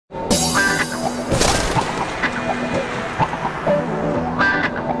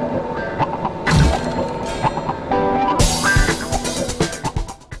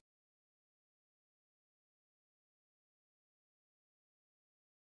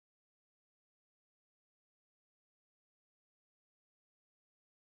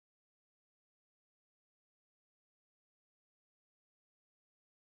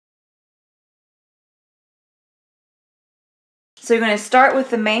So you're going to start with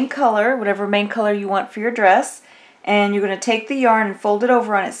the main color, whatever main color you want for your dress, and you're going to take the yarn and fold it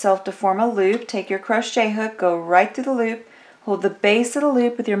over on itself to form a loop. Take your crochet hook, go right through the loop, hold the base of the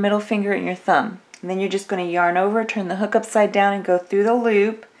loop with your middle finger and your thumb. And then you're just going to yarn over, turn the hook upside down, and go through the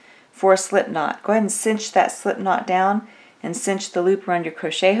loop for a slip knot. Go ahead and cinch that slip knot down and cinch the loop around your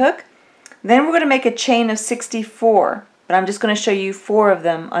crochet hook. Then we're going to make a chain of 64, but I'm just going to show you 4 of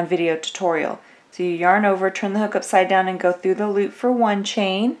them on video tutorial. So you yarn over, turn the hook upside down, and go through the loop for 1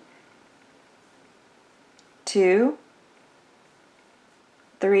 chain, 2,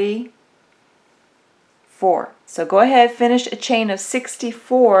 3, 4. So go ahead, finish a chain of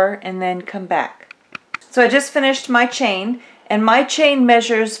 64 and then come back. So I just finished my chain, and my chain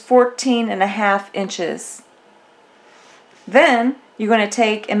measures 14.5 inches. Then you're going to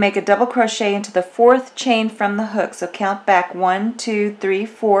take and make a double crochet into the 4th chain from the hook. So count back 1, 2, 3,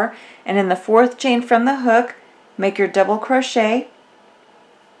 4, and in the 4th chain from the hook, make your double crochet.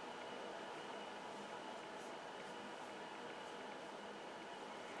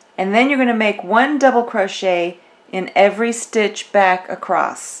 And then you're going to make 1 double crochet in every stitch back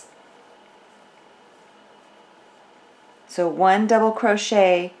across. So 1 double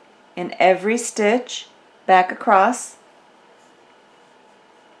crochet in every stitch back across,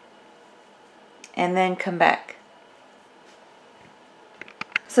 and then come back.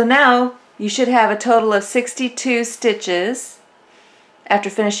 So now you should have a total of 62 stitches after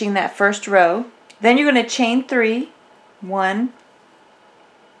finishing that first row. Then you're going to chain 3, 1,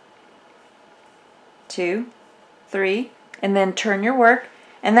 2, 3, and then turn your work.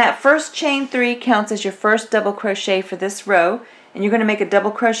 And that first chain 3 counts as your first double crochet for this row. And you're going to make a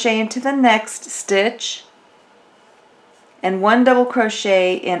double crochet into the next stitch and 1 double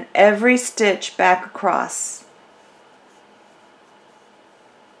crochet in every stitch back across.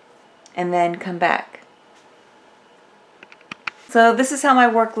 And then come back. So this is how my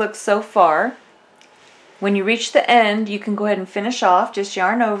work looks so far. When you reach the end, you can go ahead and finish off. Just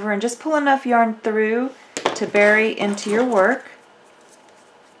yarn over and just pull enough yarn through to bury into your work.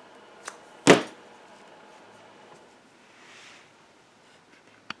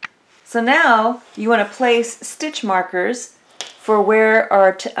 So now you want to place stitch markers for where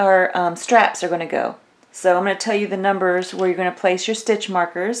our straps are going to go. So I'm going to tell you the numbers where you're going to place your stitch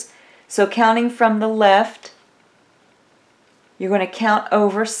markers. So counting from the left, you're going to count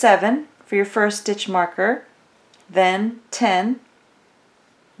over 7 for your first stitch marker, then 10,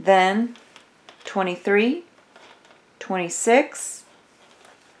 then 23, 26,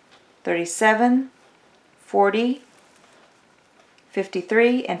 37, 40,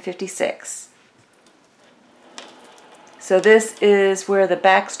 53, and 56. So this is where the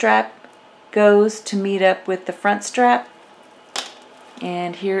back strap goes to meet up with the front strap,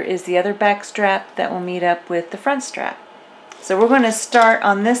 and here is the other back strap that will meet up with the front strap. So we're going to start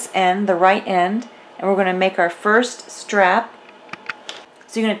on this end, the right end, and we're going to make our first strap.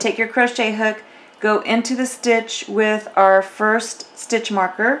 So you're going to take your crochet hook, go into the stitch with our first stitch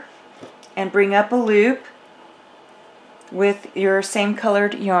marker, and bring up a loop with your same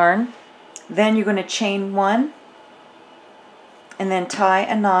colored yarn. Then you're going to chain 1 and then tie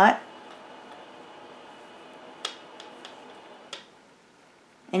a knot,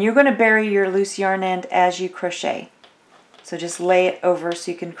 and you're going to bury your loose yarn end as you crochet. So just lay it over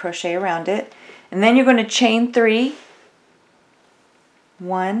so you can crochet around it, and then you're going to chain 3,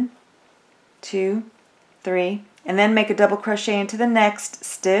 1, 2, 3, and then make a double crochet into the next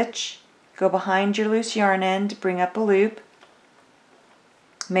stitch. Go behind your loose yarn end, bring up a loop,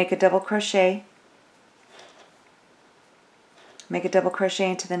 make a double crochet, make a double crochet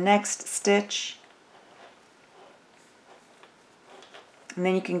into the next stitch, and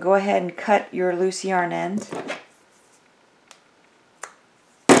then you can go ahead and cut your loose yarn end,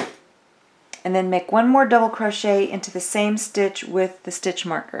 and then make 1 more double crochet into the same stitch with the stitch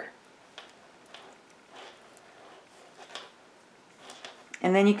marker.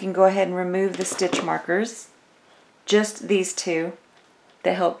 And then you can go ahead and remove the stitch markers, just these 2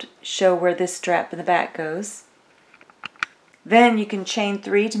 that helped show where this strap in the back goes. Then you can chain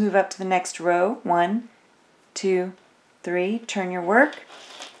 3 to move up to the next row. 1, 2, 3, turn your work,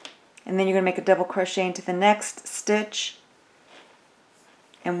 and then you're going to make a double crochet into the next stitch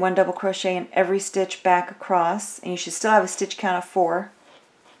and 1 double crochet in every stitch back across, and you should still have a stitch count of 4.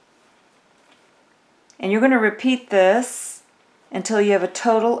 And you're going to repeat this until you have a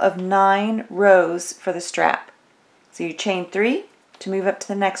total of 9 rows for the strap. So you chain 3 to move up to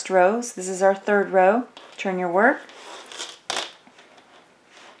the next row. So this is our 3rd row. Turn your work,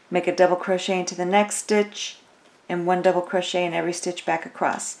 make a double crochet into the next stitch and 1 double crochet in every stitch back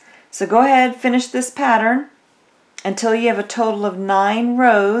across. So go ahead, finish this pattern, until you have a total of 9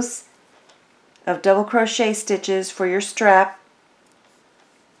 rows of double crochet stitches for your strap,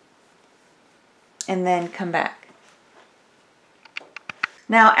 and then come back.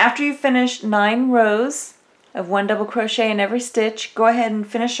 Now after you finish 9 rows of 1 double crochet in every stitch, go ahead and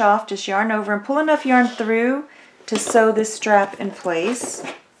finish off. Just yarn over and pull enough yarn through to sew this strap in place.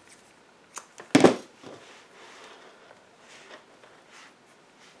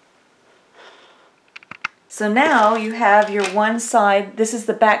 So now you have your one side, this is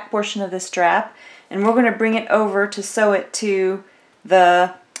the back portion of the strap, and we're going to bring it over to sew it to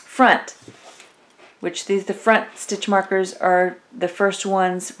the front, which the front stitch markers are the first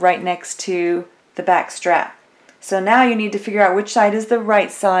ones right next to the back strap. So now you need to figure out which side is the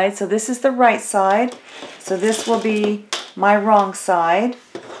right side. So this is the right side, so this will be my wrong side.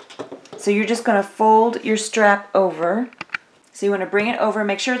 So you're just going to fold your strap over. So you want to bring it over,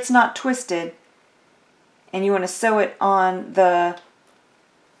 make sure it's not twisted, and you want to sew it on the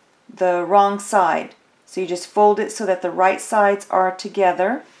wrong side. So you just fold it so that the right sides are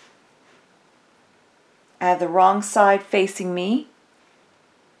together. I have the wrong side facing me,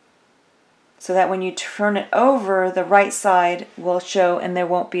 so that when you turn it over, the right side will show and there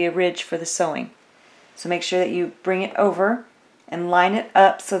won't be a ridge for the sewing. So make sure that you bring it over and line it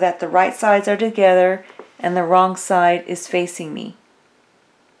up so that the right sides are together and the wrong side is facing me.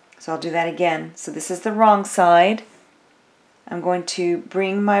 So I'll do that again. So this is the wrong side. I'm going to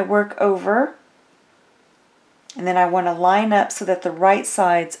bring my work over, and then I want to line up so that the right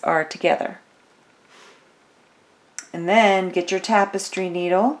sides are together. And then get your tapestry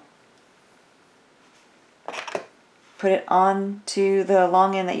needle, put it onto the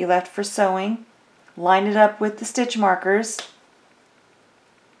long end that you left for sewing, line it up with the stitch markers,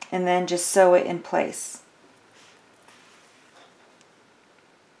 and then just sew it in place.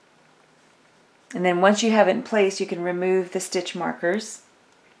 And then once you have it in place, you can remove the stitch markers.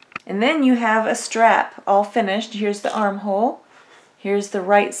 And then you have a strap all finished. Here's the armhole. Here's the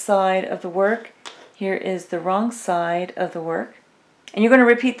right side of the work. Here is the wrong side of the work. And you're going to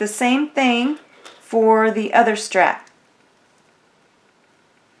repeat the same thing for the other strap.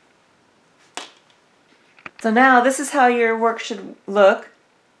 So now this is how your work should look.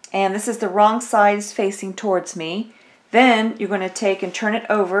 And this is the wrong side facing towards me. Then you're going to take and turn it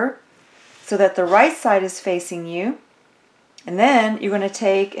over so that the right side is facing you, and then you're going to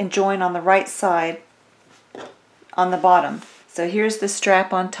take and join on the right side on the bottom. So here's the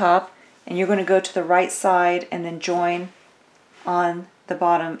strap on top, and you're going to go to the right side and then join on the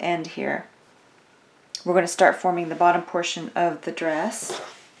bottom end here. We're going to start forming the bottom portion of the dress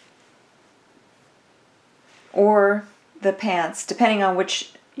or the pants, depending on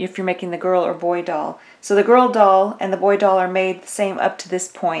which, if you're making the girl or boy doll. So the girl doll and the boy doll are made the same up to this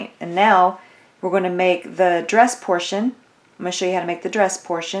point. And now we're going to make the dress portion. I'm going to show you how to make the dress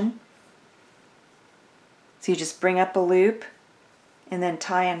portion. So you just bring up a loop and then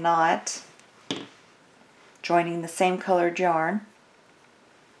tie a knot, joining the same colored yarn.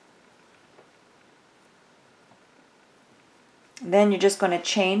 And then you're just going to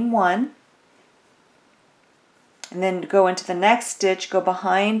chain 1. And then go into the next stitch, go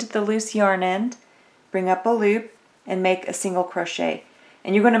behind the loose yarn end, bring up a loop, and make a single crochet.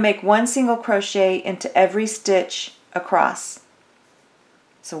 And you're going to make 1 single crochet into every stitch across.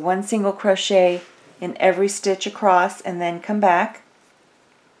 So 1 single crochet in every stitch across, and then come back.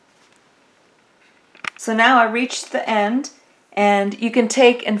 So now I reached the end, and you can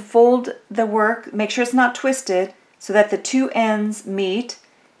take and fold the work, make sure it's not twisted, so that the 2 ends meet,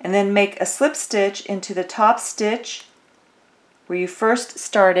 and then make a slip stitch into the top stitch where you first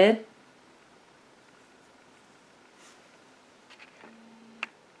started.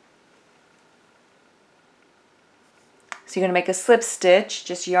 So you're going to make a slip stitch,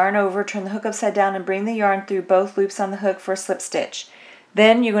 just yarn over, turn the hook upside down, and bring the yarn through both loops on the hook for a slip stitch.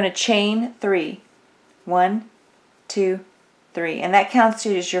 Then you're going to chain 3. 1, 2, 3. And that counts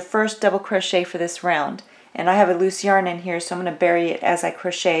as your first double crochet for this round. And I have a loose yarn in here, so I'm going to bury it as I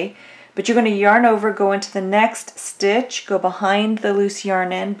crochet. But you're going to yarn over, go into the next stitch, go behind the loose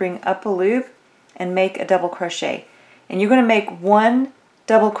yarn end, bring up a loop, and make a double crochet. And you're going to make 1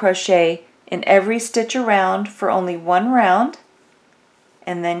 double crochet in every stitch around for only 1 round,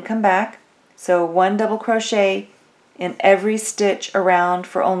 and then come back. So 1 double crochet in every stitch around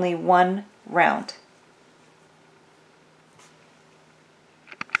for only 1 round.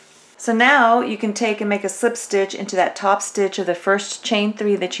 So now you can take and make a slip stitch into that top stitch of the first chain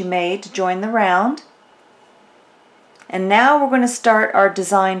 3 that you made to join the round. And now we're going to start our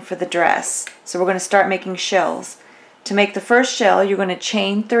design for the dress. So we're going to start making shells. To make the first shell, you're going to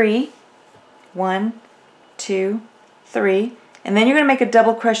chain 3, 1, 2, 3, and then you're going to make a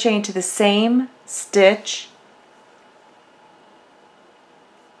double crochet into the same stitch.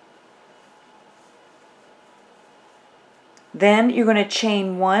 Then you're going to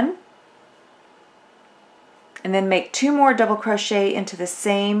chain 1 and then make 2 more double crochet into the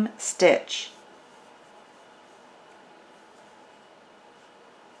same stitch.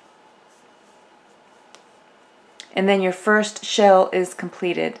 And then your first shell is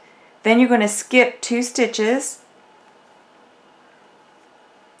completed. Then you're going to skip 2 stitches,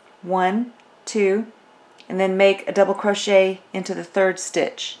 1, 2, and then make a double crochet into the 3rd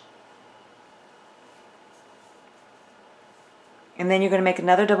stitch. And then you're going to make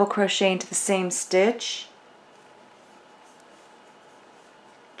another double crochet into the same stitch,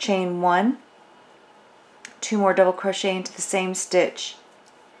 chain 1, 2 more double crochet into the same stitch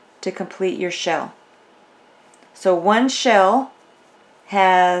to complete your shell. So one shell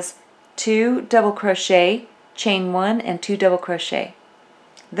has 2 double crochet, chain 1, and 2 double crochet.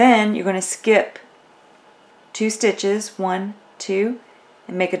 Then you're going to skip 2 stitches, 1, 2,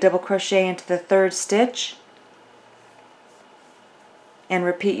 and make a double crochet into the 3rd stitch and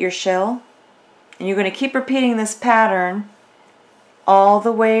repeat your shell. And you're going to keep repeating this pattern all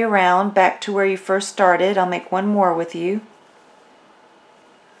the way around back to where you first started. I'll make one more with you.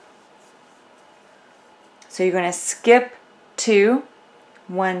 So you're going to skip 2,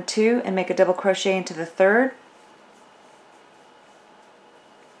 1, 2, and make a double crochet into the 3rd.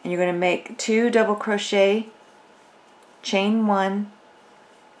 And you're going to make 2 double crochet, chain 1,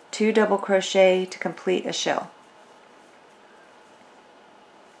 2 double crochet to complete a shell.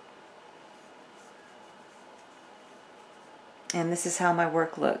 And this is how my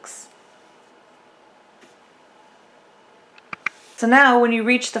work looks. So now when you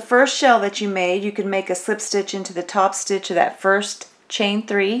reach the first shell that you made, you can make a slip stitch into the top stitch of that first chain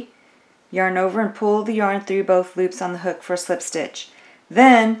 3, yarn over and pull the yarn through both loops on the hook for a slip stitch.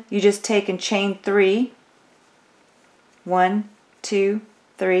 Then you just take and chain 3, 1, 2,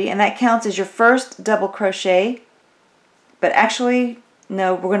 3, and that counts as your first double crochet, but actually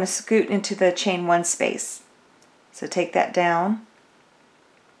no, we're going to scoot into the chain 1 space. So take that down.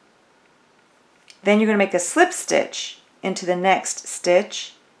 Then you're going to make a slip stitch into the next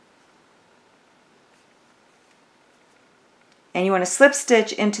stitch. And you want to slip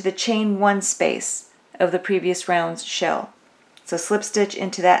stitch into the chain 1 space of the previous round's shell. So slip stitch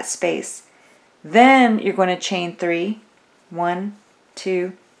into that space. Then you're going to chain 3, 1,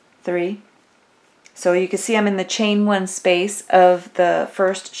 2, 3. So you can see I'm in the chain 1 space of the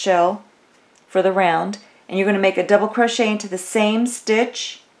first shell for the round. And you're going to make a double crochet into the same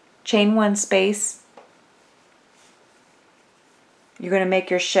stitch, chain 1 space. You're going to make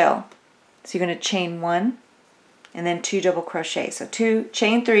your shell. So you're going to chain 1 and then 2 double crochet. So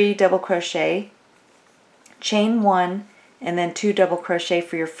chain 3 double crochet, chain 1, and then 2 double crochet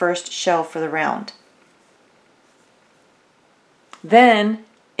for your first shell for the round. Then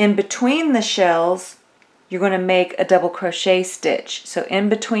in between the shells, you're going to make a double crochet stitch. So in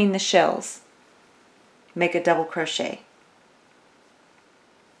between the shells, make a double crochet.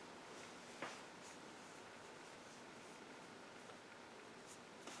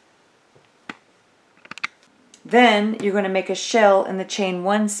 Then you're going to make a shell in the chain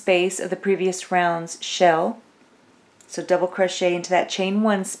 1 space of the previous round's shell. So double crochet into that chain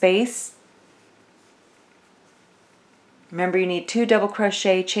 1 space. Remember, you need 2 double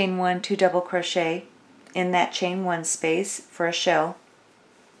crochet, chain 1, 2 double crochet in that chain 1 space for a shell.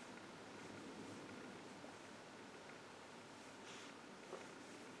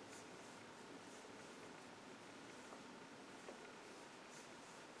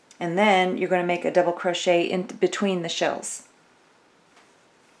 And then you're going to make a double crochet in between the shells.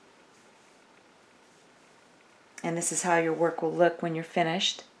 And this is how your work will look when you're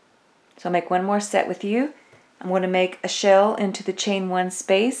finished. So I'll make one more set with you. I'm going to make a shell into the chain 1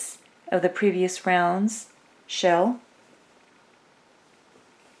 space of the previous round's shell.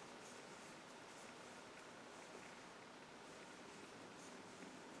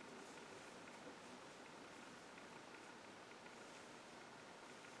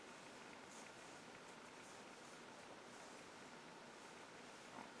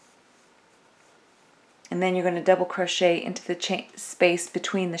 And then you're going to double crochet into the space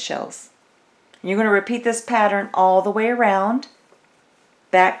between the shells. And you're going to repeat this pattern all the way around,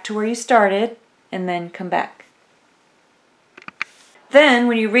 back to where you started, and then come back. Then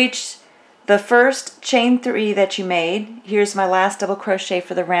when you reach the first chain 3 that you made, here's my last double crochet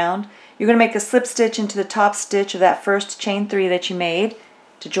for the round, you're going to make a slip stitch into the top stitch of that first chain 3 that you made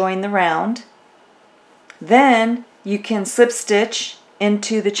to join the round. Then you can slip stitch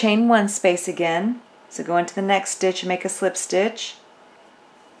into the chain 1 space again, So go into the next stitch and make a slip stitch,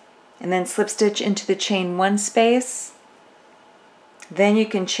 and then slip stitch into the chain 1 space. Then you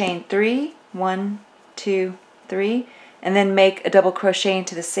can chain 3, 1, 2, 3, and then make a double crochet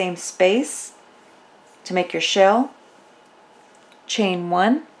into the same space to make your shell. Chain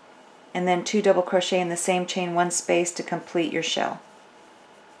 1, and then 2 double crochet in the same chain 1 space to complete your shell.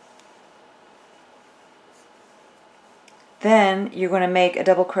 Then you're going to make a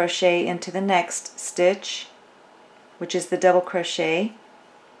double crochet into the next stitch, which is the double crochet.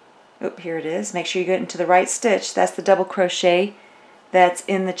 Oh, here it is. Make sure you get into the right stitch. That's the double crochet that's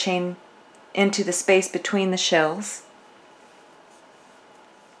in the chain, into the space between the shells.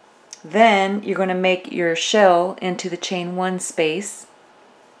 Then you're going to make your shell into the chain 1 space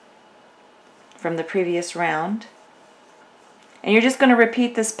from the previous round. And you're just going to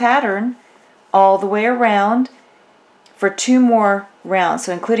repeat this pattern all the way around for 2 more rounds,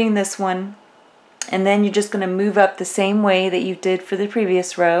 so including this one, and then you're just going to move up the same way that you did for the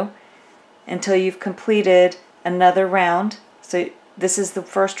previous row until you've completed another round. So this is the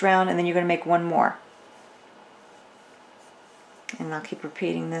first round, and then you're going to make 1 more. And I'll keep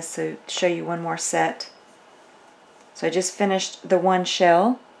repeating this to show you 1 more set. So I just finished the 1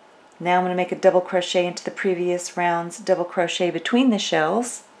 shell. Now I'm going to make a double crochet into the previous round's double crochet between the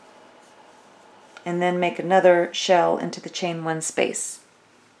shells, and then make another shell into the chain 1 space.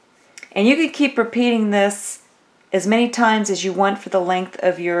 And you can keep repeating this as many times as you want for the length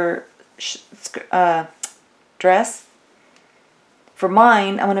of your dress. For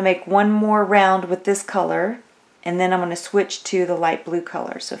mine, I'm going to make 1 more round with this color, and then I'm going to switch to the light blue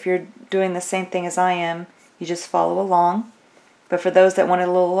color. So if you're doing the same thing as I am, you just follow along. But for those that want it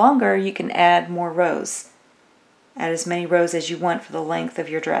a little longer, you can add more rows. Add as many rows as you want for the length of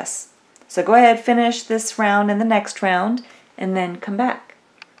your dress. So go ahead, finish this round and the next round, and then come back.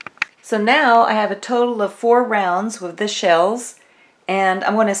 So now I have a total of 4 rounds with the shells, and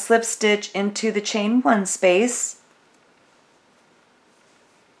I'm going to slip stitch into the chain 1 space,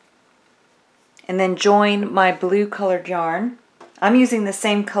 and then join my blue colored yarn. I'm using the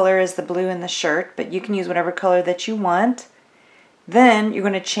same color as the blue in the shirt, but you can use whatever color that you want. Then you're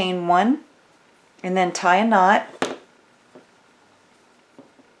going to chain 1, and then tie a knot,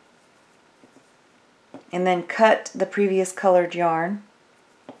 and then cut the previous colored yarn.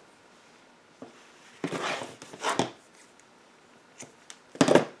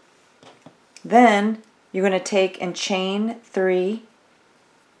 Then you're going to take and chain 3,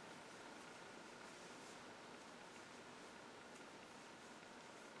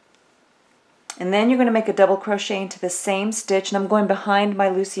 and then you're going to make a double crochet into the same stitch, and I'm going behind my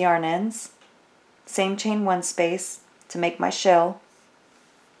loose yarn ends, same chain 1 space to make my shell.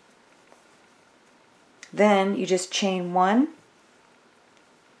 Then you just chain 1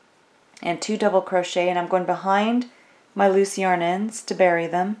 and 2 double crochet, and I'm going behind my loose yarn ends to bury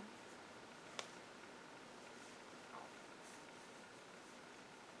them.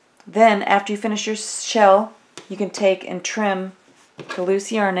 Then after you finish your shell, you can take and trim the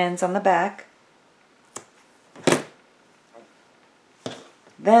loose yarn ends on the back.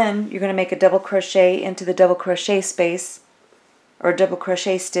 Then you're going to make a double crochet into the double crochet space, or a double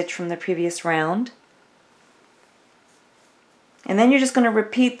crochet stitch from the previous round. And then you're just going to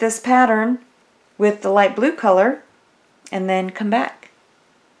repeat this pattern with the light blue color, and then come back.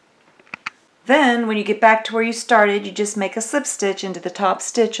 Then when you get back to where you started, you just make a slip stitch into the top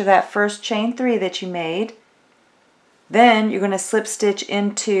stitch of that first chain 3 that you made. Then you're going to slip stitch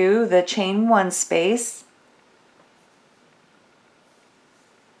into the chain 1 space.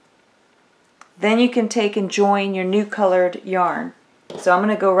 Then you can take and join your new colored yarn. So I'm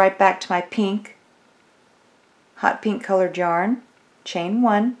going to go right back to my pink, hot pink colored yarn, chain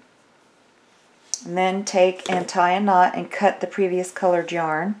 1, and then take and tie a knot and cut the previous colored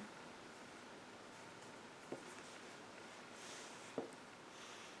yarn.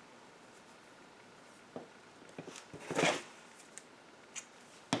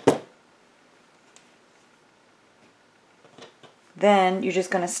 Then you're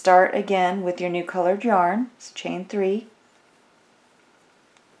just going to start again with your new colored yarn, so chain 3.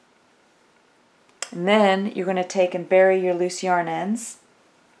 And then you're going to take and bury your loose yarn ends.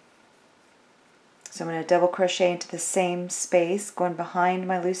 So I'm going to double crochet into the same space, going behind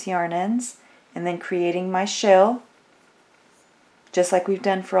my loose yarn ends, and then creating my shell, just like we've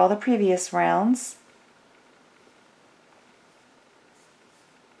done for all the previous rounds.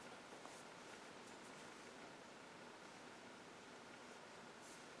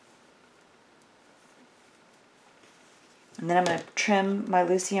 And then I'm going to trim my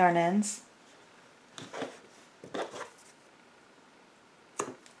loose yarn ends.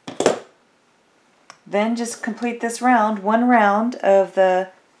 Then just complete this round, one round of the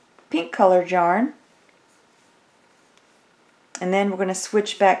pink colored yarn. And then we're going to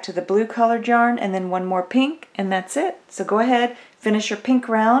switch back to the blue colored yarn and then one more pink, and that's it. So go ahead, finish your pink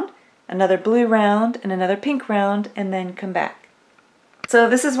round, another blue round, and another pink round, and then come back. So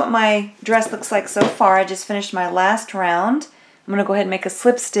this is what my dress looks like so far. I just finished my last round. I'm going to go ahead and make a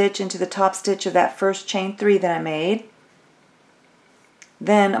slip stitch into the top stitch of that first chain 3 that I made.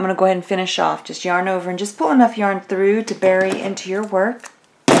 Then I'm going to go ahead and finish off. Just yarn over and just pull enough yarn through to bury into your work.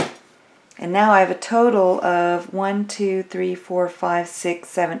 And now I have a total of 1, 2, 3, 4, 5, 6,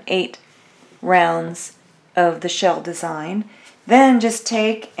 7, 8 rounds of the shell design. Then just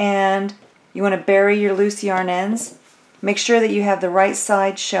take and you want to bury your loose yarn ends. Make sure that you have the right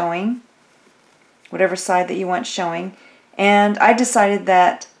side showing, whatever side that you want showing. And I decided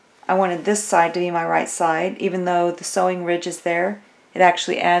that I wanted this side to be my right side, even though the sewing ridge is there. It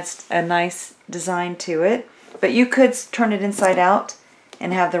actually adds a nice design to it. But you could turn it inside out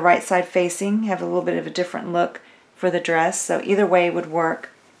and have the right side facing, have a little bit of a different look for the dress. So either way would work.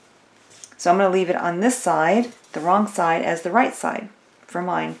 So I'm going to leave it on this side, the wrong side, as the right side for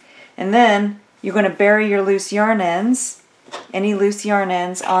mine. And then you're going to bury your loose yarn ends, any loose yarn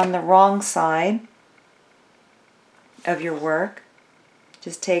ends on the wrong side of your work.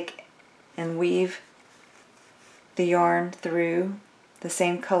 Just take and weave the yarn through the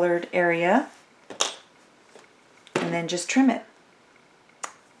same colored area and then just trim it.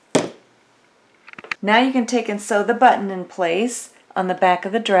 Now you can take and sew the button in place on the back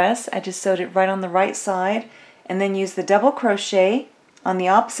of the dress. I just sewed it right on the right side, and then use the double crochet on the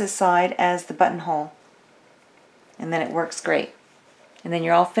opposite side as the buttonhole. And then it works great. And then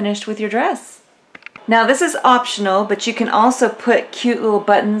you're all finished with your dress. Now this is optional, but you can also put cute little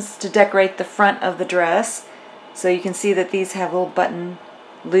buttons to decorate the front of the dress. So you can see that these have little button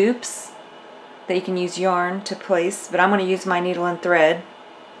loops that you can use yarn to place, but I'm going to use my needle and thread.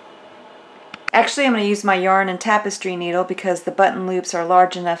 Actually, I'm going to use my yarn and tapestry needle because the button loops are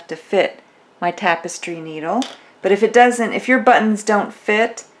large enough to fit my tapestry needle. But if it doesn't, if your buttons don't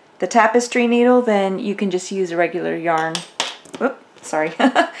fit the tapestry needle, then you can just use a regular yarn. Whoop, sorry.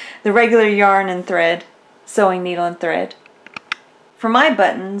 The regular yarn and thread, sewing needle and thread. For my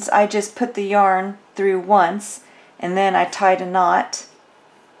buttons, I just put the yarn through once, and then I tied a knot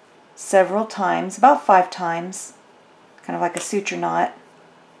several times, about 5 times, kind of like a suture knot.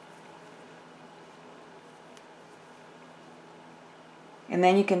 And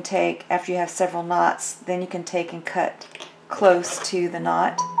then you can take, after you have several knots, then you can take and cut close to the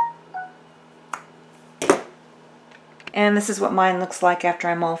knot. And this is what mine looks like after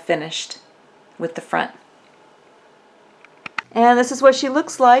I'm all finished with the front. And this is what she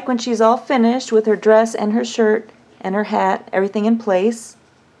looks like when she's all finished with her dress and her shirt and her hat, everything in place.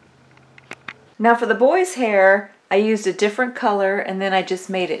 Now for the boy's hair, I used a different color and then I just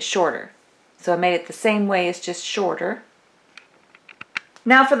made it shorter. So I made it the same way, it's just shorter.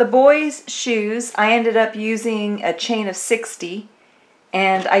 Now for the boys' shoes, I ended up using a chain of 60,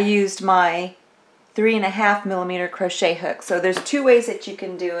 and I used my 3.5mm crochet hook. So there's 2 ways that you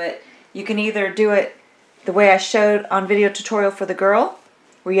can do it. You can either do it the way I showed on video tutorial for the girl,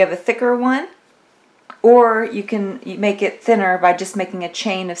 where you have a thicker one, or you can make it thinner by just making a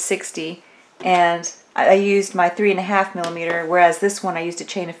chain of 60, and I used my 3.5mm, whereas this one I used a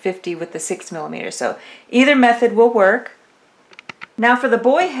chain of 50 with the 6mm. So either method will work. Now for the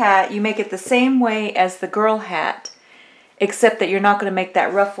boy hat, you make it the same way as the girl hat, except that you're not going to make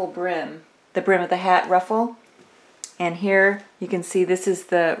that ruffle brim, the brim of the hat ruffle. And here you can see this is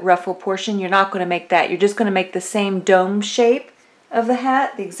the ruffle portion. You're not going to make that. You're just going to make the same dome shape of the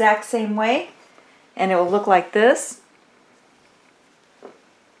hat, the exact same way, and it will look like this.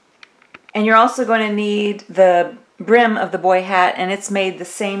 And you're also going to need the brim of the boy hat, and it's made the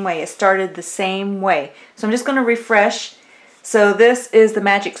same way. It started the same way. So I'm just going to refresh. So this is the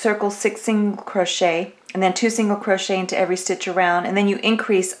magic circle 6 single crochet, and then 2 single crochet into every stitch around, and then you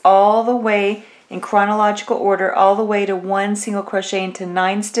increase all the way in chronological order all the way to 1 single crochet into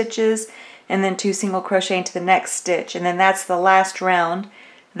 9 stitches, and then 2 single crochet into the next stitch, and then that's the last round.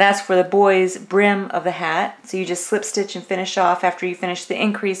 That's for the boy's brim of the hat. So you just slip stitch and finish off after you finish the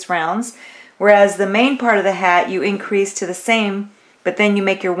increase rounds, whereas the main part of the hat you increase to the same, but then you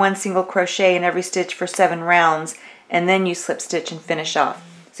make your 1 single crochet in every stitch for 7 rounds, and then you slip stitch and finish off.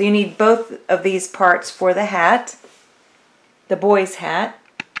 So you need both of these parts for the hat, the boy's hat.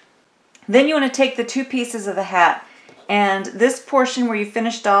 Then you want to take the 2 pieces of the hat, and this portion where you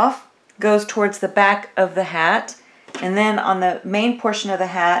finished off goes towards the back of the hat, and then on the main portion of the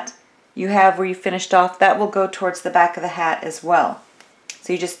hat you have where you finished off, that will go towards the back of the hat as well.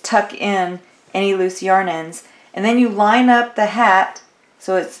 So you just tuck in any loose yarn ends. And then you line up the hat,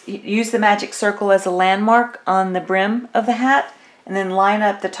 so use the magic circle as a landmark on the brim of the hat, and then line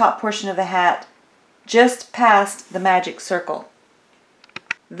up the top portion of the hat just past the magic circle.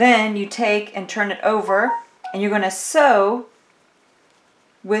 Then you take and turn it over, and you're going to sew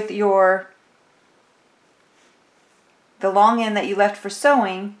with the long end that you left for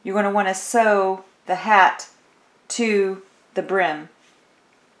sewing. You're going to want to sew the hat to the brim.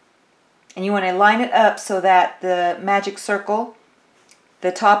 And you want to line it up so that the magic circle,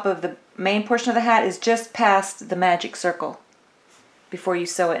 the top of the main portion of the hat, is just past the magic circle before you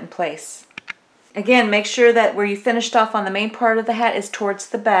sew it in place. Again, make sure that where you finished off on the main part of the hat is towards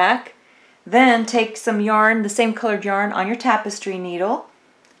the back. Then take some yarn, the same colored yarn, on your tapestry needle.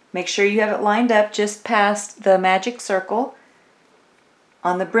 Make sure you have it lined up just past the magic circle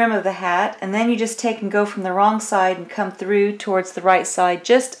on the brim of the hat, and then you just take and go from the wrong side and come through towards the right side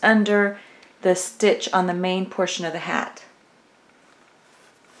just under the stitch on the main portion of the hat.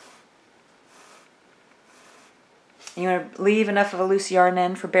 You want to leave enough of a loose yarn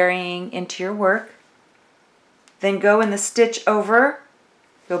end for burying into your work. Then go in the stitch over,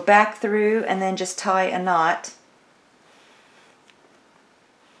 go back through, and then just tie a knot.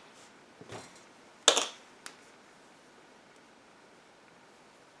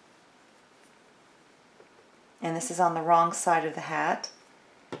 And this is on the wrong side of the hat.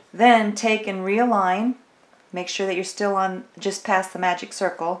 Then take and realign. Make sure that you're still on just past the magic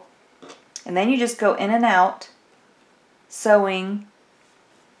circle. And then you just go in and out, sewing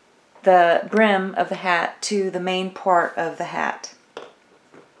the brim of the hat to the main part of the hat.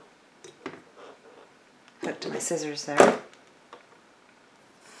 Hook to my scissors there.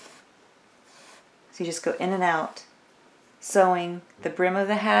 So you just go in and out, sewing the brim of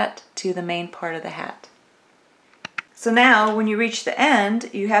the hat to the main part of the hat. So now when you reach the end,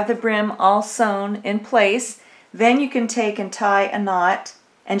 you have the brim all sewn in place. Then you can take and tie a knot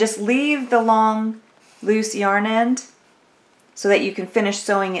and just leave the long loose yarn end so that you can finish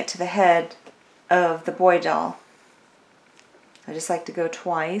sewing it to the head of the boy doll. I just like to go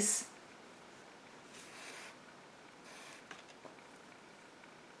twice.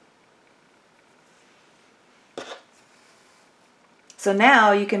 So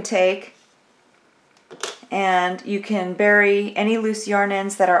now you can take and you can bury any loose yarn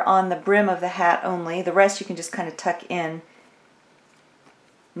ends that are on the brim of the hat only. The rest you can just kind of tuck in.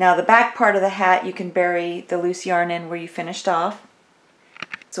 Now the back part of the hat you can bury the loose yarn end where you finished off.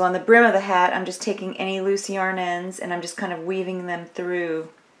 So on the brim of the hat I'm just taking any loose yarn ends and I'm just kind of weaving them through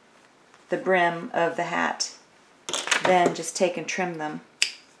the brim of the hat. Then just take and trim them.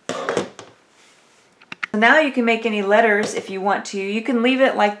 So now you can make any letters if you want to. You can leave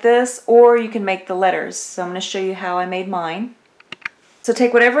it like this or you can make the letters. So I'm going to show you how I made mine. So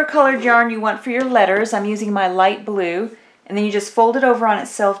take whatever colored yarn you want for your letters. I'm using my light blue. And then you just fold it over on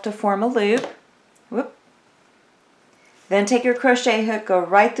itself to form a loop. Whoop. Then take your crochet hook, go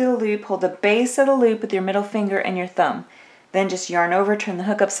right through the loop, hold the base of the loop with your middle finger and your thumb. Then just yarn over, turn the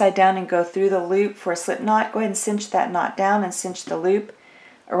hook upside down and go through the loop for a slip knot. Go ahead and cinch that knot down and cinch the loop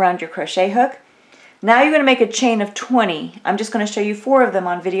around your crochet hook. Now you're going to make a chain of 20. I'm just going to show you 4 of them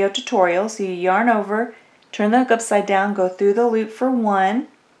on video tutorial. So you yarn over, turn the hook upside down, go through the loop for 1,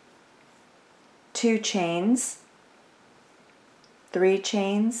 2 chains, 3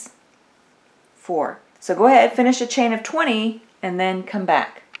 chains, 4. So go ahead, finish a chain of 20 and then come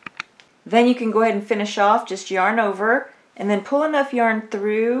back. Then you can go ahead and finish off, just yarn over and then pull enough yarn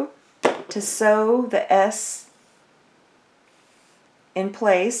through to sew the S in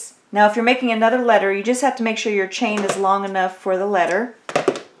place. Now if you're making another letter, you just have to make sure your chain is long enough for the letter.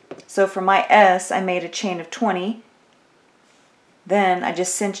 So for my S, I made a chain of 20. Then I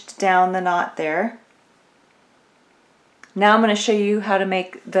just cinched down the knot there. Now I'm going to show you how to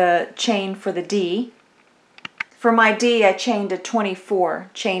make the chain for the D. For my D, I chained a 24,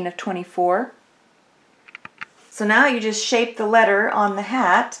 chain of 24. So now you just shape the letter on the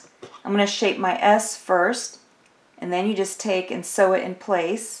hat. I'm going to shape my S first, and then you just take and sew it in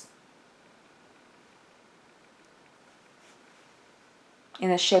place in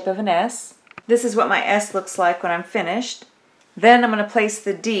the shape of an S. This is what my S looks like when I'm finished. Then I'm going to place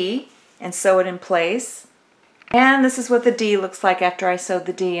the D and sew it in place. And this is what the D looks like after I sewed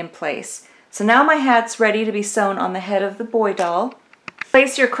the D in place. So now my hat's ready to be sewn on the head of the boy doll.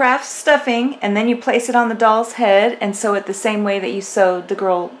 Place your craft stuffing and then you place it on the doll's head and sew it the same way that you sewed the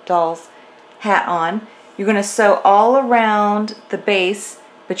girl doll's hat on. You're going to sew all around the base,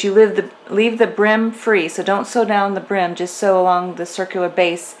 but you leave the brim free, so don't sew down the brim, just sew along the circular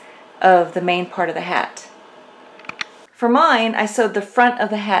base of the main part of the hat. For mine, I sewed the front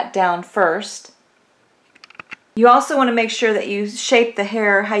of the hat down first. You also want to make sure that you shape the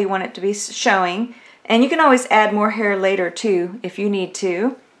hair how you want it to be showing. And you can always add more hair later too, if you need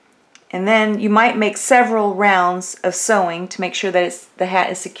to. And then you might make several rounds of sewing to make sure that the hat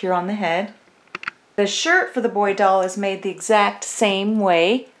is secure on the head. The shirt for the boy doll is made the exact same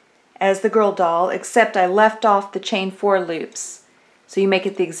way as the girl doll, except I left off the chain 4 loops. So you make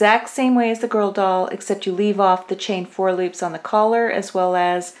it the exact same way as the girl doll, except you leave off the chain 4 loops on the collar as well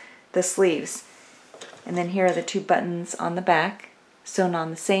as the sleeves. And then here are the 2 buttons on the back, sewn on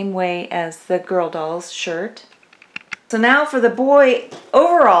the same way as the girl doll's shirt. So now for the boy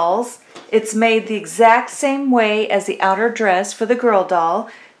overalls, it's made the exact same way as the outer dress for the girl doll.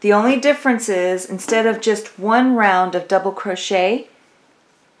 The only difference is, instead of just 1 round of double crochet,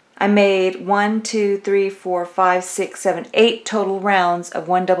 I made 1, 2, 3, 4, 5, 6, 7, 8 total rounds of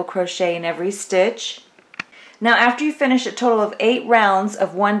 1 double crochet in every stitch. Now after you finish a total of 8 rounds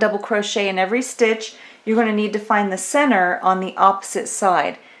of 1 double crochet in every stitch, you're going to need to find the center on the opposite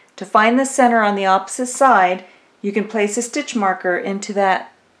side. To find the center on the opposite side, you can place a stitch marker into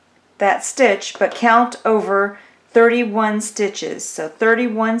that stitch, but count over 31 stitches. So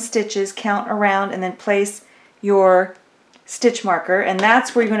 31 stitches, count around, and then place your stitch marker, and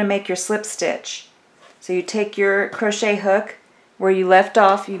that's where you're going to make your slip stitch. So you take your crochet hook where you left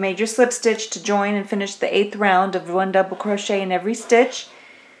off, you made your slip stitch to join and finish the 8th round of 1 double crochet in every stitch.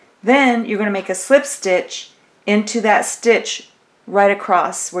 Then you're going to make a slip stitch into that stitch right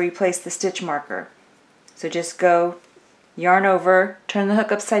across where you place the stitch marker. So just go yarn over, turn the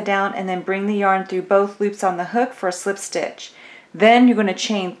hook upside down, and then bring the yarn through both loops on the hook for a slip stitch. Then you're going to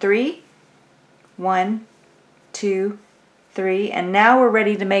chain 3, 1, 2, 3, and now we're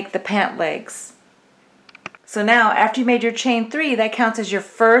ready to make the pant legs. So now after you made your chain 3, that counts as your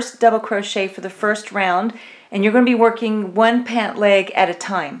first double crochet for the first round, and you're going to be working 1 pant leg at a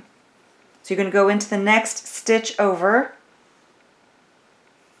time. So you're going to go into the next stitch over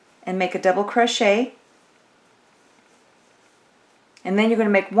and make a double crochet, and then you're going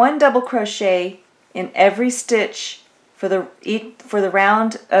to make 1 double crochet in every stitch for the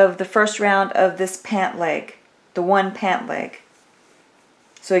round of the first round of this pant leg, the 1 pant leg.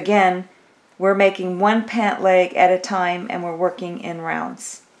 So again, we're making 1 pant leg at a time and we're working in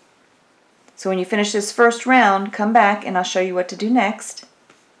rounds. So when you finish this first round, come back and I'll show you what to do next.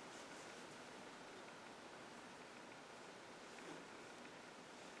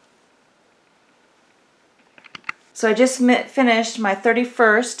 So I just finished my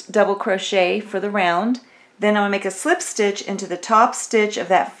 31st double crochet for the round. Then I'm going to make a slip stitch into the top stitch of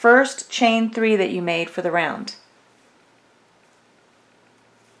that first chain 3 that you made for the round.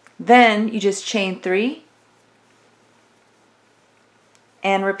 Then you just chain 3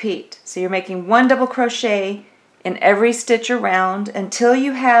 and repeat. So you're making 1 double crochet in every stitch around until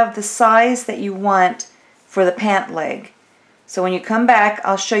you have the size that you want for the pant leg. So when you come back,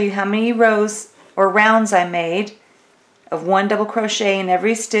 I'll show you how many rows or rounds I made of 1 double crochet in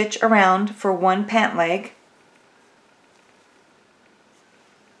every stitch around for 1 pant leg.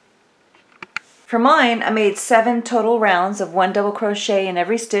 For mine, I made 7 total rounds of 1 double crochet in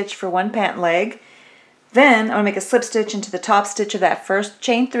every stitch for 1 pant leg. Then I'm going to make a slip stitch into the top stitch of that first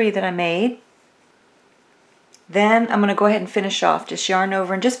chain 3 that I made. Then I'm going to go ahead and finish off. Just yarn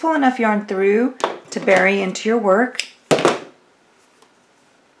over and just pull enough yarn through to bury into your work.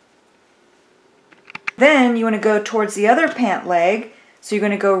 Then you want to go towards the other pant leg, so you're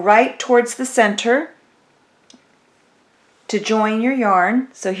going to go right towards the center to join your yarn.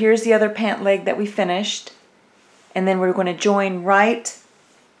 So here's the other pant leg that we finished, and then we're going to join right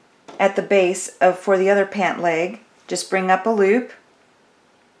at the base for the other pant leg. Just bring up a loop,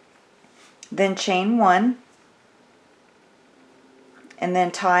 then chain 1, and then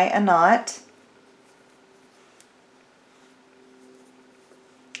tie a knot.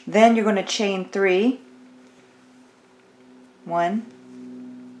 Then you're going to chain 3, 1,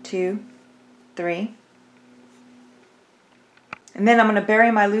 2, 3. And then I'm going to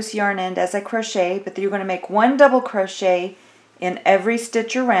bury my loose yarn end as I crochet, but you're going to make 1 double crochet in every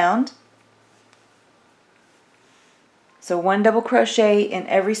stitch around. So 1 double crochet in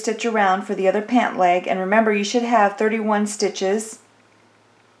every stitch around for the other pant leg, and remember you should have 31 stitches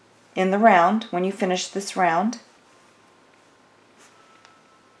in the round when you finish this round.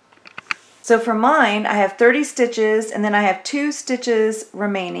 So for mine, I have 30 stitches and then I have 2 stitches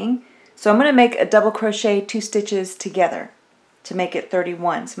remaining. So I'm going to make a double crochet 2 stitches together to make it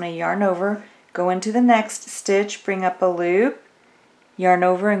 31. So I'm going to yarn over, go into the next stitch, bring up a loop, yarn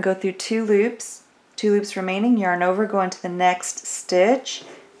over and go through 2 loops. 2 loops remaining, yarn over, go into the next stitch,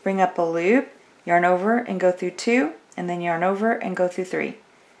 bring up a loop, yarn over and go through 2, and then yarn over and go through 3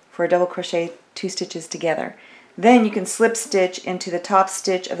 for a double crochet 2 stitches together. Then you can slip stitch into the top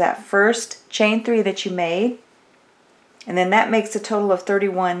stitch of that first chain 3 that you made, and then that makes a total of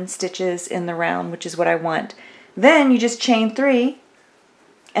 31 stitches in the round, which is what I want. Then you just chain 3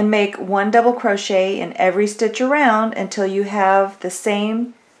 and make 1 double crochet in every stitch around until you have the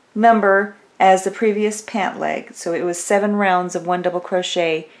same number as the previous pant leg. So it was 7 rounds of 1 double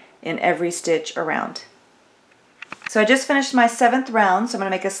crochet in every stitch around. So I just finished my 7th round, so I'm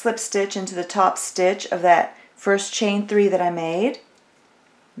going to make a slip stitch into the top stitch of that first chain 3 that I made.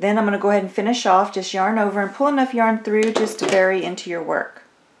 Then I'm going to go ahead and finish off, just yarn over and pull enough yarn through just to bury into your work.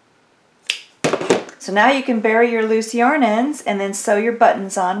 So now you can bury your loose yarn ends and then sew your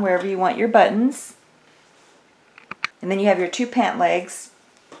buttons on wherever you want your buttons. And then you have your 2 pant legs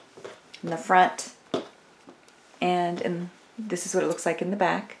in the front, and this is what it looks like in the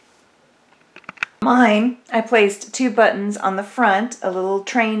back. Mine, I placed 2 buttons on the front, a little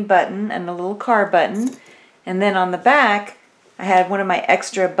train button and a little car button, and then on the back I had one of my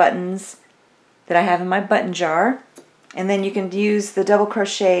extra buttons that I have in my button jar, and then you can use the double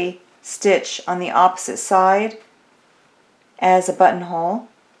crochet stitch on the opposite side as a buttonhole.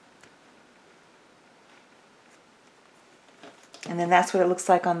 And then that's what it looks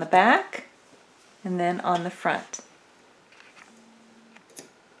like on the back and then on the front.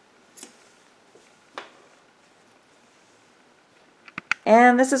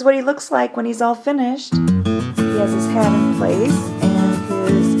 And this is what he looks like when he's all finished. He has his hat in place and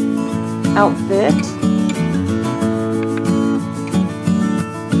his outfit.